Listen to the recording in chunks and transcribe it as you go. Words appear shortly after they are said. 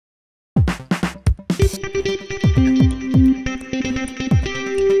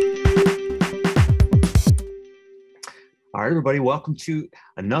right, everybody, welcome to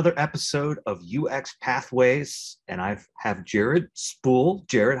another episode of UX Pathways. And I have Jared Spool.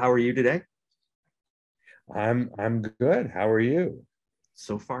 Jared, how are you today? I'm good. How are you?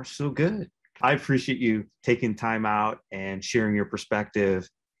 So far, so good. I appreciate you taking time out and sharing your perspective.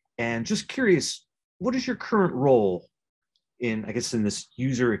 And just curious, what is your current role in, I guess, in this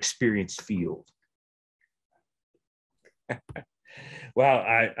user experience field? Well,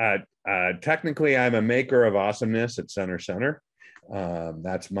 I technically I'm a maker of awesomeness at Center.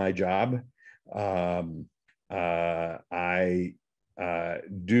 That's my job. I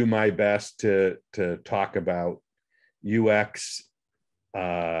do my best to talk about UX,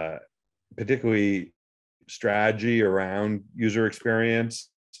 particularly strategy around user experience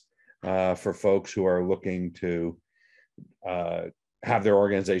for folks who are looking to have their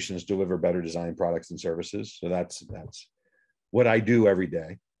organizations deliver better design products and services. So that's what I do every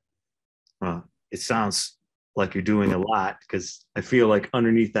day. It sounds like you're doing a lot because I feel like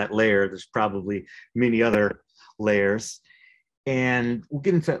underneath that layer, there's probably many other layers. And we'll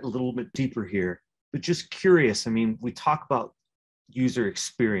get into that a little bit deeper here. But just curious, I mean, we talk about user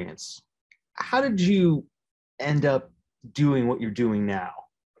experience. How did you end up doing what you're doing now?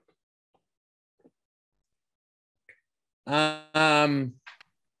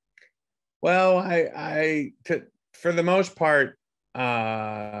 Well, for the most part,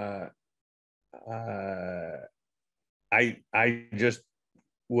 I just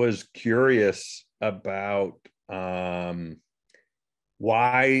was curious about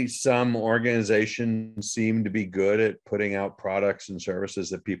why some organizations seem to be good at putting out products and services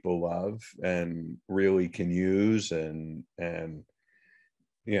that people love and really can use and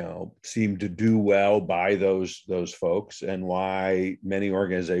seem to do well by those folks, and why many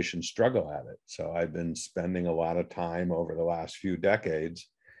organizations struggle at it. So I've been spending a lot of time over the last few decades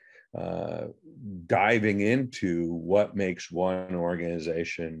diving into what makes one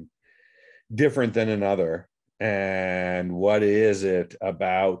organization different than another, and what is it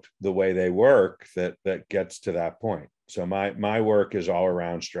about the way they work that gets to that point. So my work is all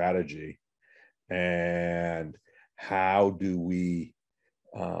around strategy and how do we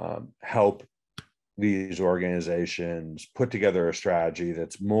help these organizations put together a strategy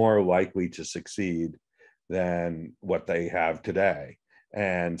that's more likely to succeed than what they have today.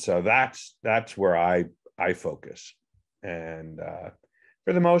 And so that's where I focus. And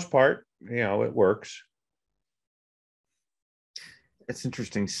for the most part, it works. It's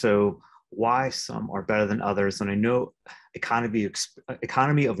interesting. So why some are better than others? And I know economy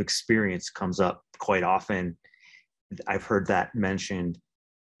of experience comes up quite often. I've heard that mentioned.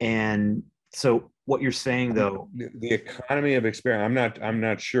 And so what you're saying though, the economy of experience, I'm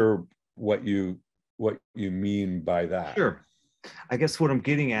not sure what you mean by that. Sure. I guess what I'm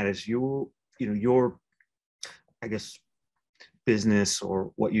getting at is your I guess business,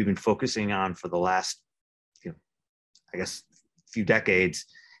 or what you've been focusing on for the last, I guess few decades,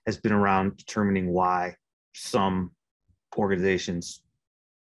 has been around determining why some organizations,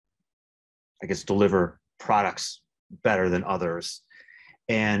 I guess, deliver products better than others.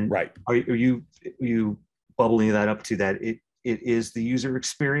 And right. Are you bubbling that up to that it is the user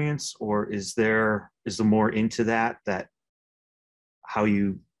experience, or is there more into that how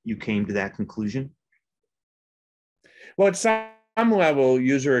you came to that conclusion? Well, at some level,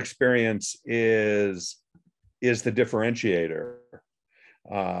 user experience is the differentiator,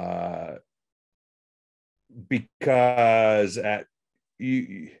 because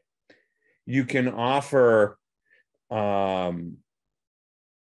you can offer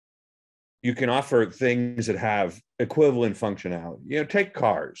things that have equivalent functionality. Take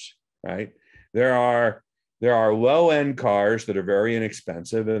cars, right? There are low-end cars that are very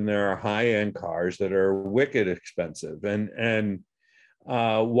inexpensive, and there are high-end cars that are wicked expensive. And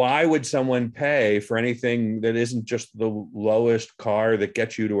why would someone pay for anything that isn't just the lowest car that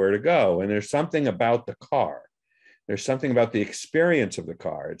gets you to where to go? And there's something about the car. There's something about the experience of the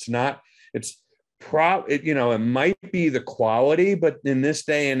car. It might be the quality, but in this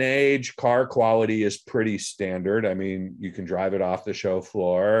day and age, car quality is pretty standard. I mean, you can drive it off the show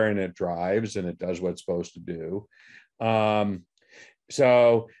floor and it drives and it does what it's supposed to do.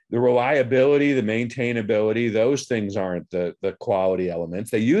 So the reliability, the maintainability, those things aren't the quality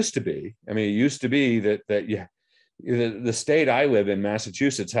elements. They used to be. I mean, it used to be that the state I live in,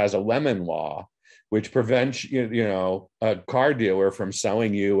 Massachusetts, has a lemon law, which prevents a car dealer from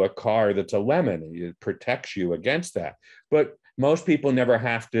selling you a car that's a lemon. It protects you against that. But most people never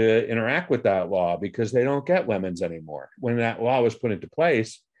have to interact with that law because they don't get lemons anymore. When that law was put into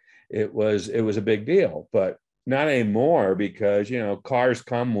place, it was a big deal, but not anymore, because cars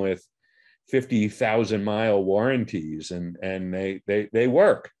come with 50,000-mile warranties, and they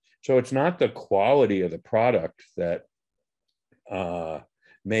work. So it's not the quality of the product that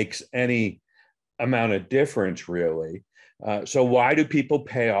makes any amount of difference, really. So why do people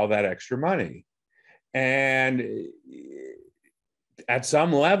pay all that extra money? And at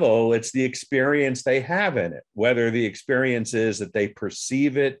some level, it's the experience they have in it, whether the experience is that they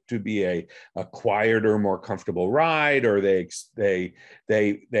perceive it to be a quieter, more comfortable ride, or it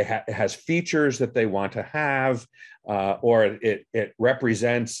has features that they want to have, or it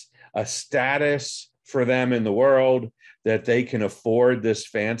represents a status for them in the world, that they can afford this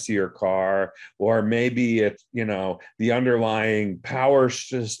fancier car, or maybe it's, the underlying power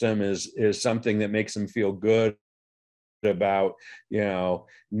system is something that makes them feel good about,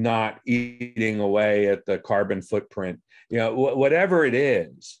 not eating away at the carbon footprint, whatever it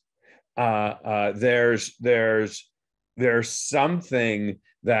is. There's something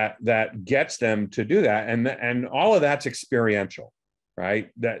that gets them to do that, and all of that's experiential, right?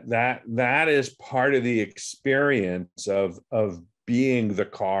 That is part of the experience of being the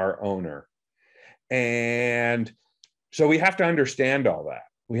car owner. And so we have to understand all that.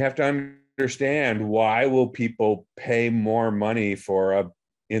 We have to understand, why will people pay more money for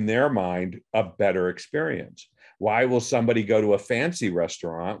in their mind, a better experience? Why will somebody go to a fancy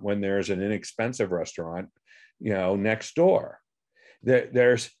restaurant when there's an inexpensive restaurant, next door?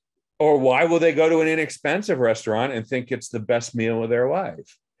 Or why will they go to an inexpensive restaurant and think it's the best meal of their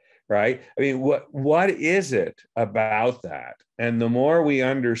life, right? I mean, what is it about that? And the more we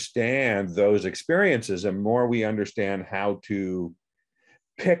understand those experiences, and more we understand how to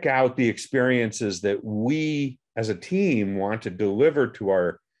pick out the experiences that we as a team want to deliver to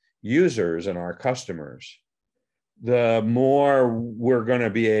our users and our customers, the more we're going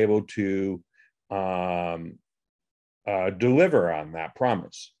to be able to deliver on that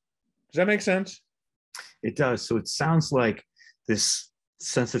promise. Does that make sense? It does. So it sounds like this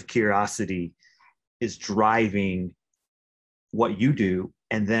sense of curiosity is driving what you do,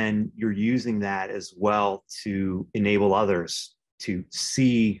 and then you're using that as well to enable others to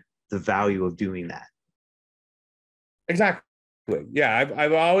see the value of doing that. Exactly. Yeah,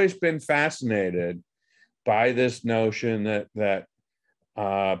 I've always been fascinated by this notion that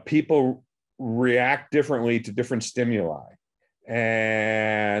people react differently to different stimuli,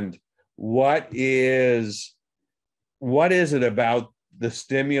 and what is it about the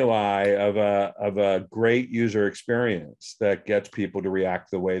stimuli of a great user experience that gets people to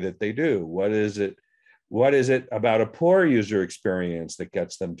react the way that they do? What is it about a poor user experience that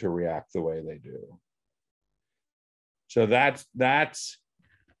gets them to react the way they do? So that's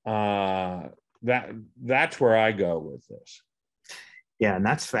where I go with this. Yeah, and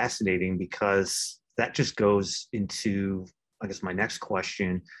that's fascinating, because that just goes into, I guess, my next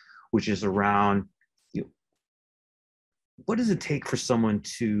question, which is around, what does it take for someone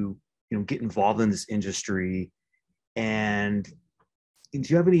to, get involved in this industry? And do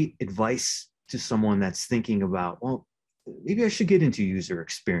you have any advice to someone that's thinking about, well, maybe I should get into user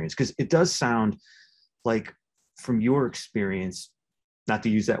experience? Because it does sound like, from your experience, not to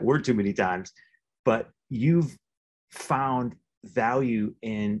use that word too many times, but you've found value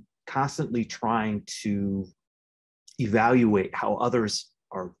in constantly trying to evaluate how others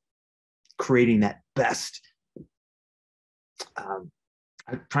are creating that best,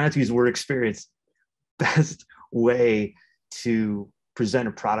 I try not to use the word experience, best way to present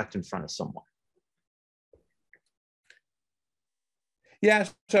a product in front of someone. Yeah,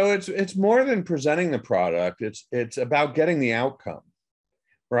 so it's more than presenting the product. It's about getting the outcome,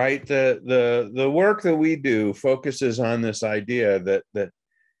 right? The work that we do focuses on this idea that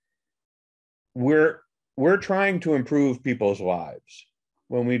we're trying to improve people's lives.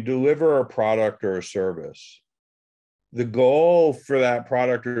 When we deliver a product or a service, the goal for that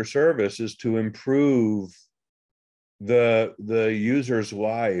product or service is to improve the user's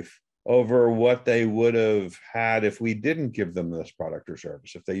life over what they would have had if we didn't give them this product or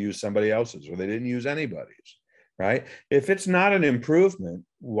service, if they used somebody else's or they didn't use anybody's, right? If it's not an improvement,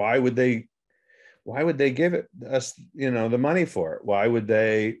 why would they give it us, the money for it? Why would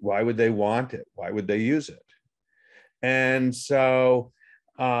they want it? Why would they use it? And so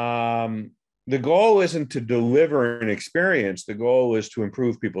the goal isn't to deliver an experience. The goal is to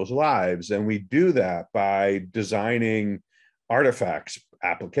improve people's lives. And we do that by designing artifacts,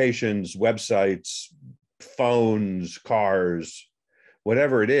 applications, websites, phones, cars,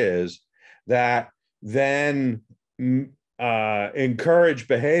 whatever it is, that then encourage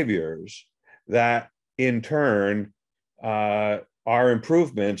behaviors that in turn are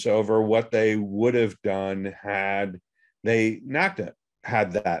improvements over what they would have done had they not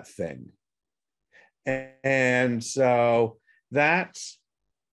had that thing. And so that's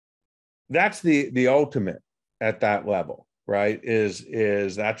the ultimate at that level, right?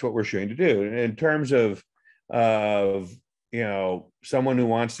 Is that's what we're shooting to do. In terms of someone who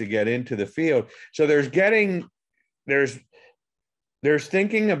wants to get into the field. So there's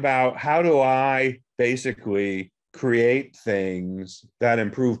thinking about, how do I basically create things that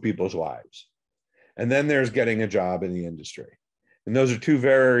improve people's lives? And then there's getting a job in the industry. And those are two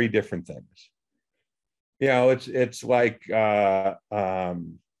very different things. It's like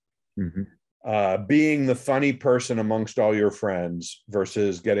being the funny person amongst all your friends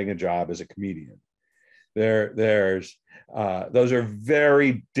versus getting a job as a comedian. Those are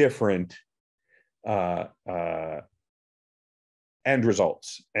very different end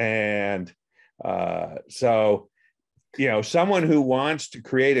results. And so someone who wants to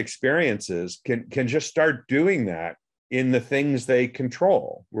create experiences can just start doing that in the things they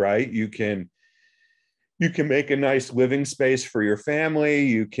control, right? You can make a nice living space for your family.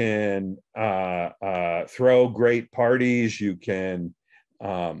 You can throw great parties. You can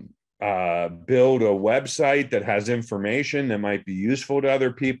build a website that has information that might be useful to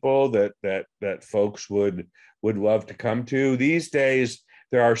other people that folks would love to come to. These days,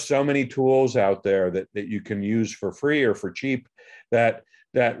 there are so many tools out there that you can use for free or for cheap that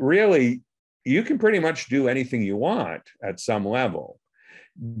really you can pretty much do anything you want at some level.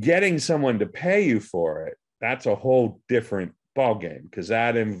 Getting someone to pay you for it, that's a whole different ballgame, because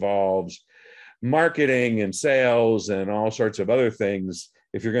that involves marketing and sales and all sorts of other things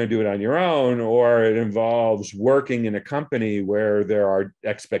if you're going to do it on your own, or it involves working in a company where there are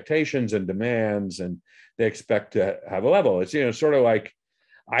expectations and demands and they expect to have a level. It's sort of like,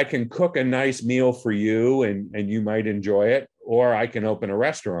 I can cook a nice meal for you and you might enjoy it, or I can open a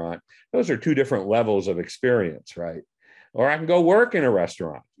restaurant. Those are two different levels of experience, right? Or I can go work in a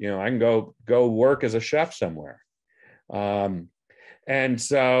restaurant. I can go work as a chef somewhere. And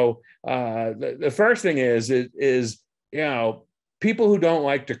so the first thing is people who don't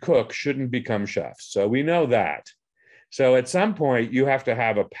like to cook shouldn't become chefs. So we know that. So at some point you have to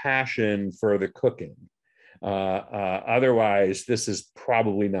have a passion for the cooking. Otherwise, this is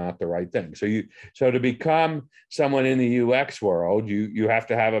probably not the right thing. So to become someone in the UX world, you have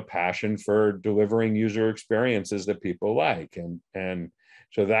to have a passion for delivering user experiences that people like, and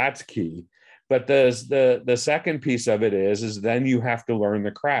so that's key. But the second piece of it is then you have to learn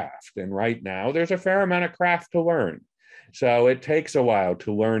the craft, and right now there's a fair amount of craft to learn. So it takes a while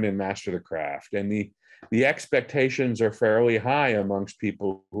to learn and master the craft, and the expectations are fairly high amongst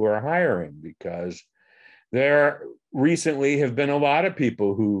people who are hiring, because there recently have been a lot of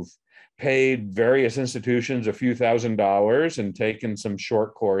people who've paid various institutions a few $1,000s and taken some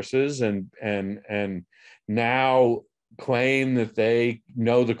short courses and now claim that they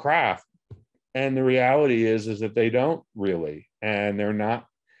know the craft. And the reality is that they don't really, and they're not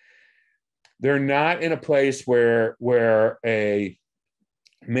in a place where a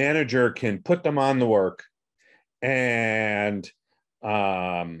manager can put them on the work and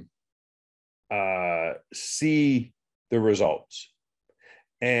see the results.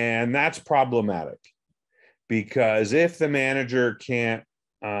 And that's problematic, because if the manager can't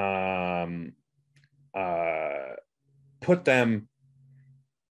put them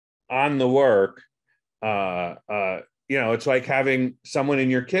on the work, it's like having someone in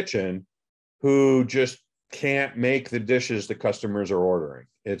your kitchen who just can't make the dishes the customers are ordering.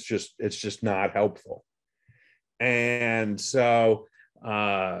 It's just not helpful. And so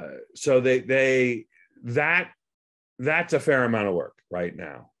that's a fair amount of work right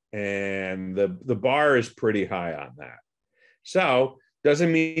now, and the bar is pretty high on that. So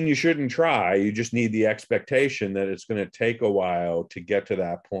doesn't mean you shouldn't try. You just need the expectation that it's going to take a while to get to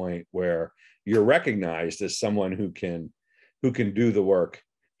that point where you're recognized as someone who can do the work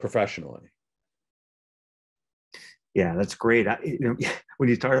professionally. Yeah, that's great. When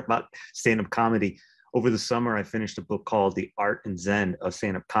you talk about stand-up comedy, over the summer, I finished a book called The Art and Zen of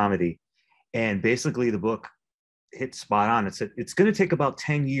Stand-Up Comedy. And basically the book hit spot on. It said, it's going to take about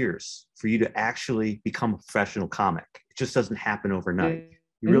 10 years for you to actually become a professional comic. It just doesn't happen overnight.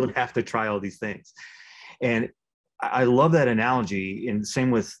 You really have to try all these things. And I love that analogy. And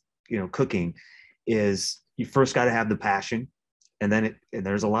same with, cooking, is you first got to have the passion. And then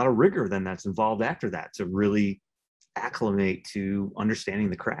there's a lot of rigor then that's involved after that to really acclimate to understanding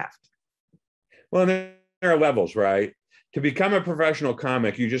the craft. Well, there are levels, right? To become a professional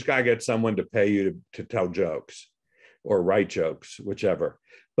comic, you just got to get someone to pay you to tell jokes or write jokes, whichever.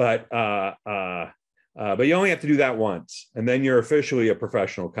 But you only have to do that once, and then you're officially a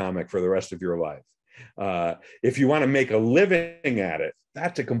professional comic for the rest of your life. If you want to make a living at it,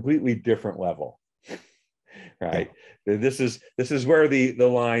 that's a completely different level. right? This is where the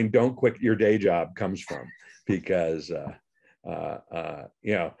line "Don't quit your day job" comes from, because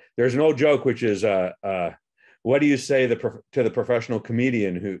there's an old joke which is what do you say to the professional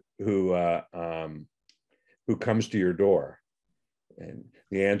comedian who comes to your door? And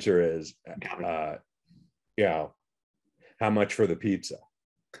the answer is, how much for the pizza?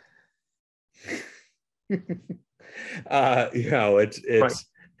 It's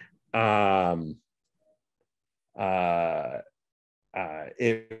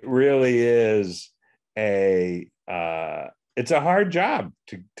it really is it's a hard job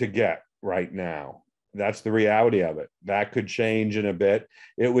to get right now. That's the reality of it. That could change in a bit.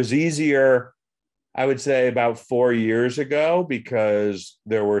 It was easier, I would say, about 4 years ago, because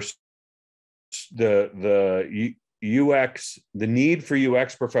there were the need for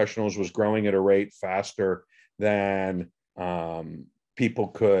UX professionals was growing at a rate faster than people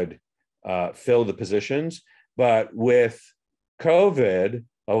could fill the positions. But with COVID,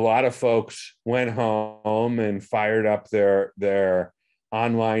 a lot of folks went home and fired up their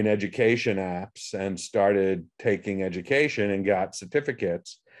online education apps and started taking education and got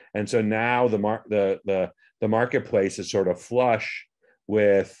certificates. And so now the marketplace is sort of flush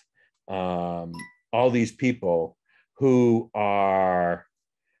with all these people who are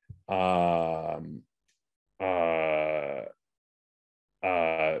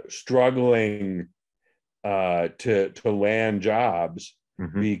struggling to land jobs,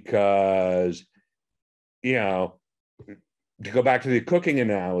 because, to go back to the cooking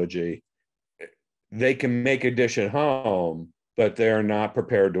analogy, they can make a dish at home, but they're not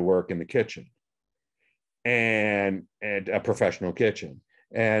prepared to work in the kitchen and a professional kitchen.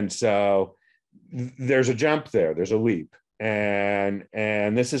 And so there's a jump there, there's a leap. And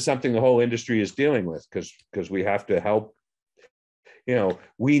this is something the whole industry is dealing with, because we have to help.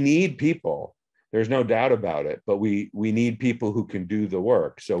 We need people. There's no doubt about it, but we need people who can do the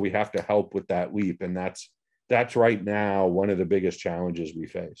work. So we have to help with that leap. And that's right now one of the biggest challenges we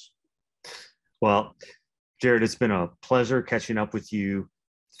face. Well, Jared, it's been a pleasure catching up with you.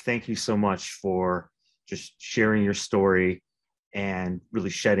 Thank you so much for just sharing your story and really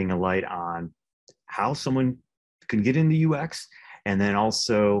shedding a light on how someone can get into UX, and then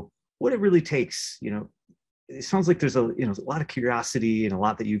also what it really takes. It sounds like there's a lot of curiosity and a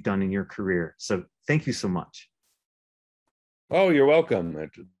lot that you've done in your career. So thank you so much. Oh, you're welcome.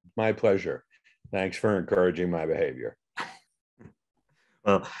 It's my pleasure. Thanks for encouraging my behavior.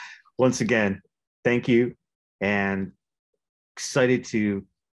 Well, once again, thank you, and excited to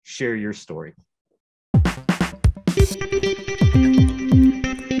share your story.